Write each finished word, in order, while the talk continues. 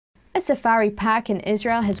A safari park in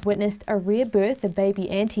Israel has witnessed a rare birth of baby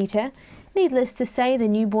anteater. Needless to say, the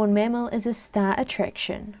newborn mammal is a star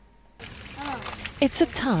attraction. It's a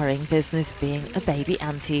tiring business being a baby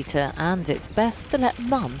anteater, and it's best to let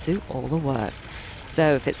mum do all the work.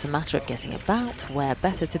 So if it's a matter of getting about, where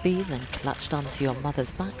better to be than clutched onto your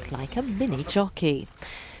mother's back like a mini jockey?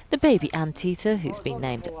 The baby anteater, who's been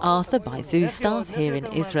named Arthur by zoo staff here in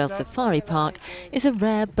Israel's safari park, is a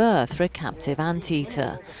rare birth for a captive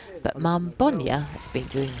anteater. But mum Bonya has been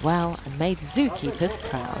doing well and made zookeepers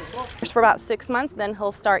proud. For about 6 months, then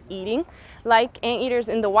he'll start eating. Like anteaters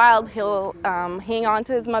in the wild, he'll hang on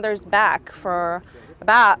to his mother's back for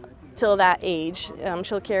about till that age.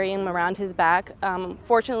 She'll carry him around his back.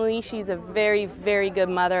 Fortunately, she's a very, very good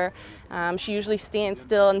mother. She usually stands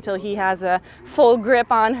still until he has a full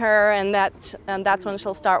grip on her, and that's when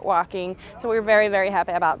she'll start walking. So we're very, very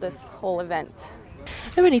happy about this whole event.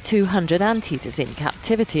 There are only 200 anteaters in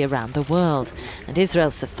captivity around the world, and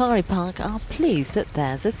Israel's safari park are pleased that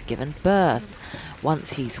theirs has given birth.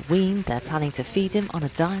 Once he's weaned, they're planning to feed him on a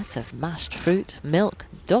diet of mashed fruit, milk,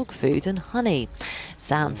 dog food and honey.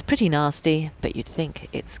 Sounds pretty nasty, but you'd think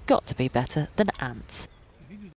it's got to be better than ants.